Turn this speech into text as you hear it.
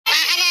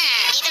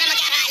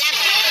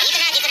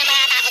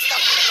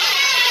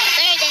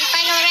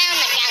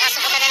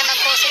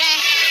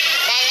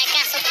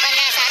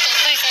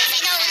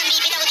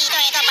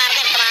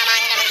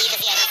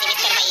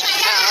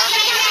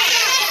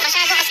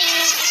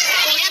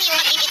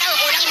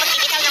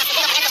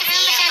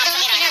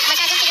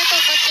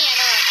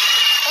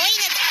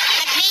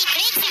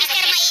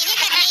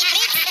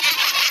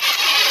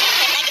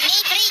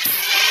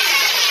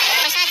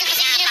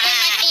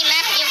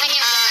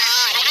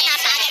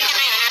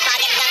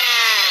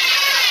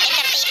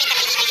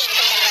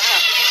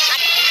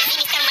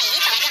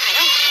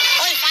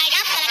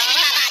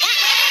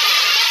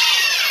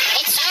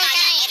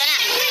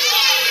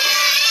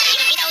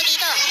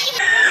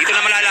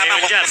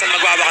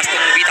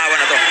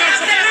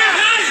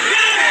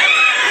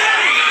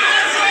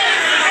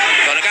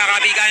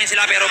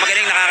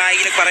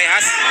nahihilig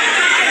parehas.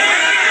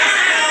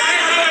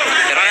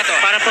 Pero ito.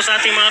 Para po sa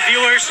ating mga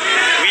viewers,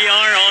 we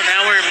are on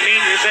our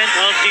main event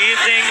of the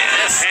evening.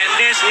 Yes. And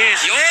this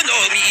is... Yun,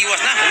 umiiwas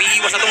na.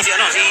 Umiiwas na tong si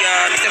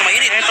Mr.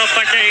 Mainit. Ito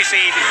partner is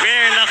a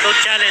bare knuckle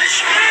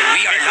challenge.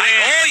 We are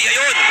live. Oy,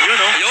 ayun.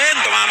 Yun,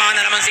 tumama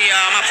na naman si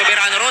Map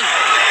Soberano ron.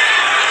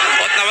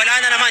 At nawala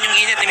na naman yung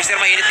init ni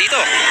Mr. Mainit dito.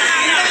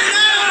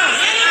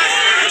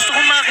 Gusto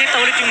kong makita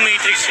ulit yung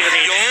matrix yun.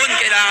 Yun,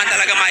 kailangan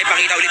talaga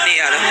maipakita ulit ni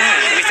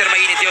Mr.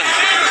 Mainit yun.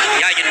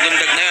 Yan, yung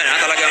dundag na yun.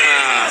 Talagang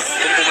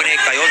kung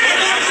pumunekta yun.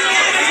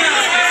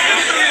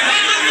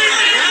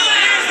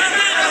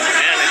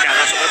 Ayan,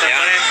 nagkakasukotan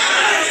pa rin.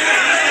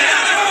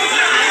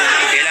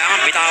 Kailangan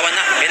bitawan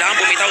na. Kailangan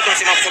bumitaw itong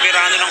si Map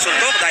Soberano ng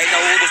suntok dahil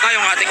nauubos na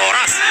yung ating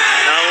oras.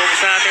 Nauubos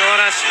na ating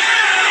oras.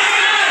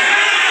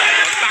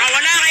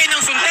 Magpakawala kayo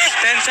ng suntok.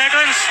 10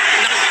 seconds.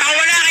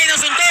 Magpakawala kayo ng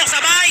suntok.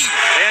 Sabay.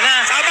 Ayan na.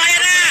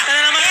 Sabayan na.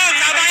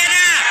 Sabayan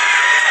na.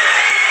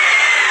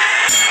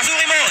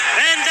 Pasukin mo.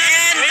 And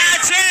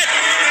that's it.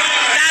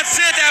 That's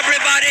it,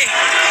 everybody.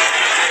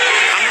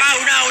 Ang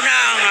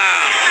kauna-unang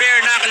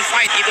bare knuckle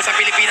fight dito sa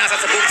Pilipinas at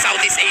sa buong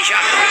Southeast Asia.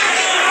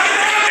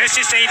 This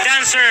is a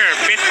dancer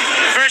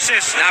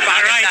versus a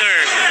rider.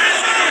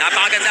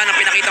 Napakaganda ng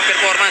pinakitang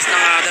performance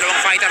ng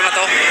dalawang fighter na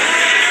to.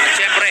 At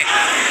syempre.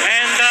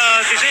 And the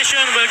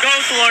decision will go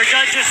to our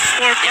judges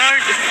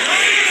scorecard.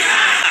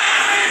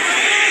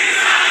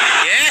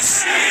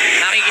 Yes!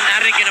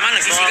 Narinig nyo naman,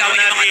 nagsisigawan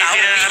yung mga tao.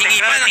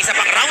 Hihingi pa ng isa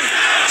pang round.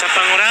 Sa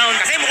pang round.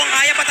 Kasi mukhang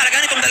kaya pa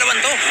talaga nitong dalawan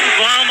to.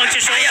 Mukhang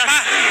mag-showdown. Kaya pa.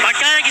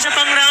 Pagka nag-isa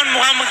pang round,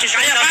 mukhang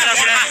mag-showdown. Kaya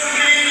pa.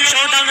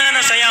 Showdown na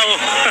ng sayaw.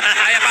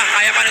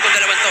 Kaya pa nitong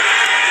dalawan to.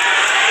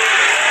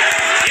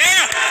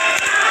 Yeah!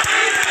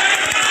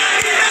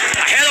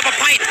 A hell of a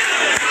fight.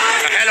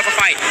 A hell of a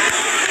fight.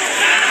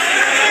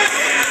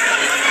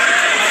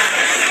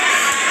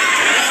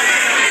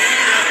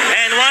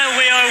 And while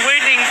we are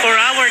waiting for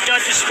our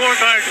judges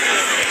scorecard,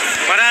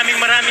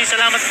 maraming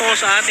salamat po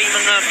sa ating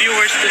mga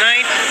viewers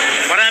tonight.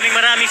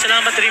 Maraming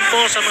salamat rin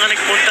po sa mga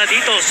nagpunta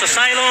dito sa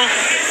Silo.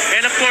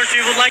 And of course,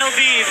 we would like to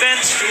be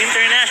Events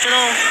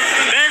International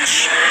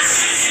Bench.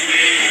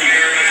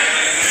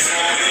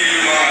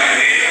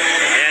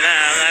 Ayan na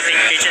ang ating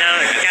kitchen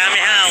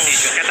Kami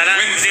House,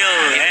 Catalan Grill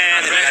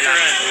and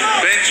Restaurant,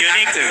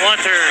 Unique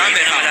Water.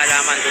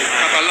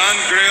 Catalan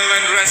Grill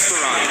and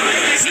Restaurant,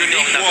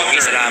 Unique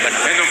Water,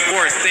 and of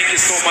course, thank you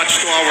so much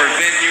to our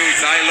venue,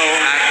 Xylo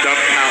at the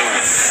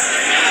Palace.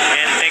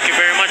 And thank you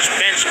very much,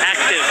 Bench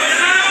Active.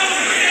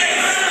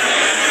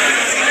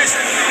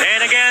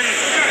 And again,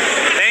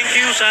 thank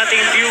you sa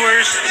ating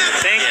viewers.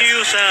 Thank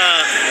you sa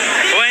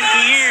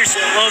 20 years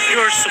of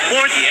your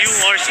support,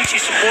 URCC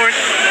support.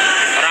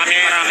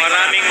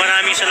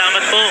 Maraming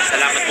salamat po.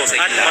 Salamat po sa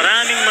inyo. At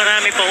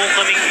marami pa po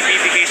kaming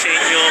ibibigay sa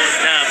inyo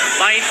na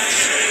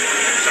fights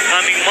sa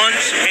coming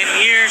months and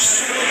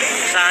years.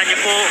 Saan niyo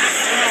po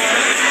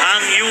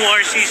ang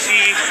URCC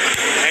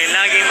ay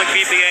laging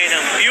magbibigay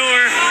ng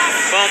pure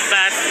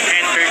combat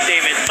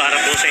entertainment para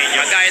po sa inyo.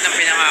 Kagaya ng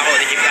pinangako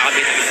ni Jim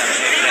Kakabit na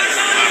kita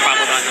mga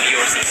pamunuan ng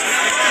URCC.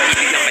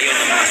 Ibigyan kayo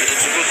ng mga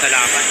sunod-sunod na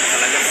laban.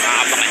 Talagang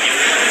makakabangan nyo.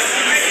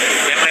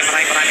 Siyempre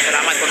maraming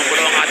salamat.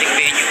 Punong-puno ang ating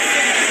venue.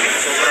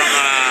 Sobrang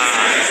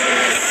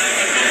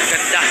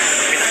ganda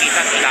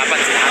pinakita ng laban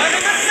sa lahat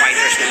ng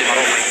fighters na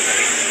lumarong.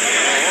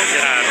 Oo,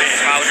 grabe.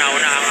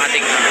 Kauna-una ang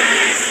ating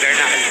bare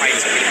knuckle fight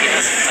sa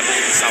Pilipinas sa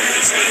buong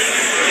Southeast Asia.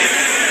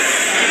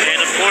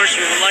 And of course,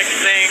 we would like to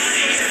thank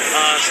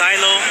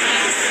Silo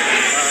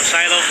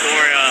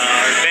for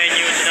our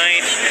venue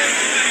tonight.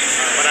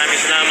 Maraming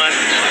salamat.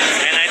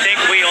 And I think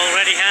we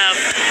already have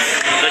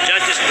the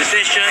judges'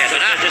 decision, the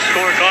judges'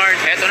 scorecard.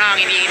 Ito na ang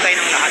iniintay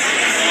ng lahat.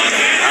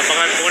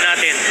 Abangan po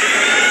natin.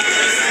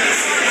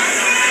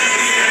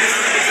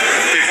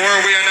 Before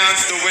we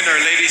announce the winner,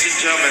 ladies and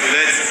gentlemen,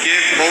 let's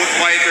give both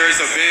fighters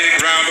a big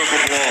round of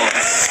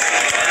applause.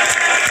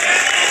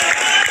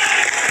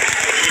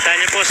 Kita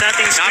niyo po sa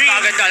ating screen.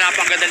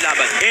 Napakagandang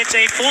laban. It's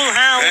a full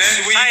house.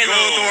 And we Silo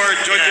go to our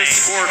judges' tonight.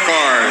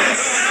 scorecard.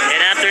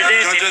 And after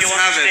this, if Judges you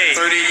want have to stay,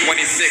 it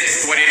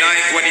 30-26,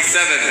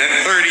 29-27, and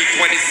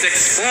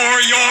 30-26 for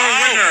your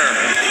winner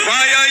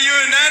via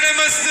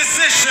unanimous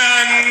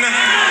decision.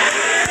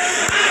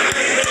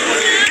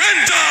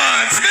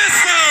 Kenjans,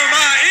 Mr.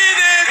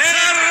 Mainit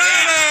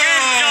Serrano.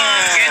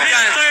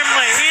 Mr.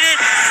 Mainit,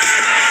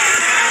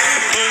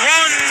 who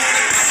won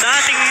sa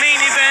ating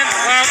main event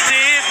of the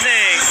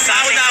evening. Sa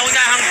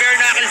una-unahang bare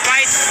knuckle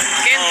fight,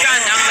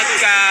 Kenjan ang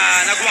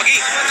nagwagi.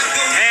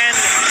 And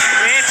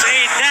it's a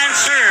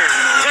dancer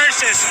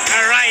versus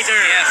a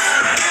rider. Yes.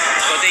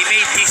 So they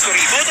made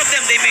history. Both of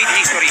them, they made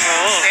history.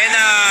 Oo. And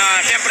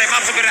syempre,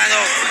 Map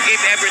Soberano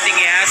gave everything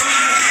he has.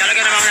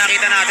 Talaga namang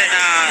nakita natin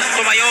na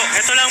tumayo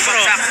Ito lang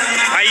bro,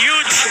 a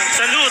huge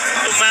salute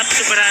to Map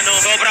Soberano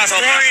Sobra.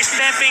 for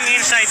stepping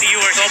inside the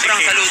URCC Sobrang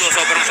cage. saludo.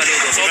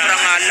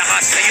 Sobrang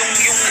lakas. Yung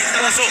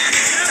puso,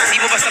 hindi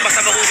mo basta-basta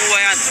makukuha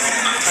yan.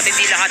 At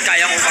hindi lahat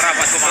kayang umarap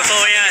at pumasok.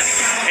 Totoo yan.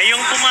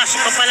 Yung pumasok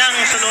ka pa lang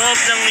sa loob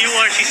ng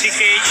URCC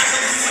cage,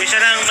 isa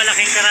ng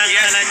malaking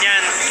karangalan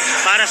yan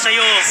para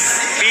sa'yo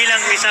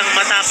bilang isang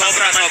matapang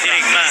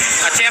mandirigma.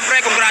 At syempre,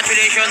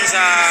 congratulations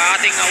sa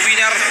ating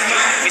winner,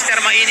 Mr.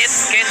 Mainit,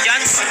 Ken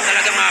Jans.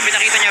 Talagang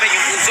pinakita niya rin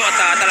yung puso at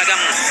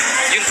talagang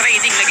yung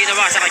training na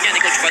ginawa sa kanya ni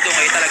Coach Badong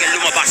ay talagang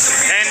lumabas.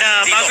 And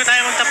bago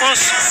tayo magtapos,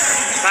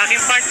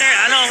 aking partner,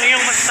 ano ang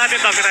iyong masasabi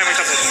bago tayo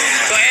magtapos?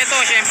 So eto,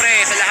 syempre,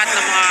 sa lahat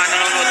ng mga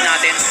nanonood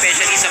natin,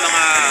 especially sa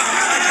mga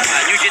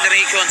new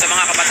generation, sa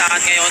mga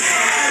kabataan ngayon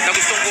na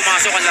gustong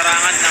pumasok ang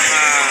larangan ng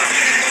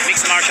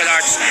mixed martial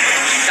arts,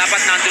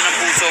 dapat nandun ang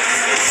puso.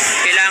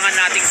 Kailangan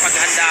nating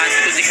paghandaan,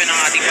 kondisyon ng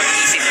ating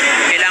pag-iisip.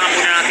 Kailangan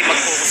muna natin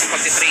mag-focus sa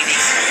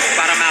pagtitraining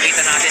para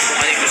makita natin kung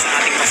ano yung gusto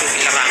nating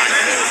pasukin larangan.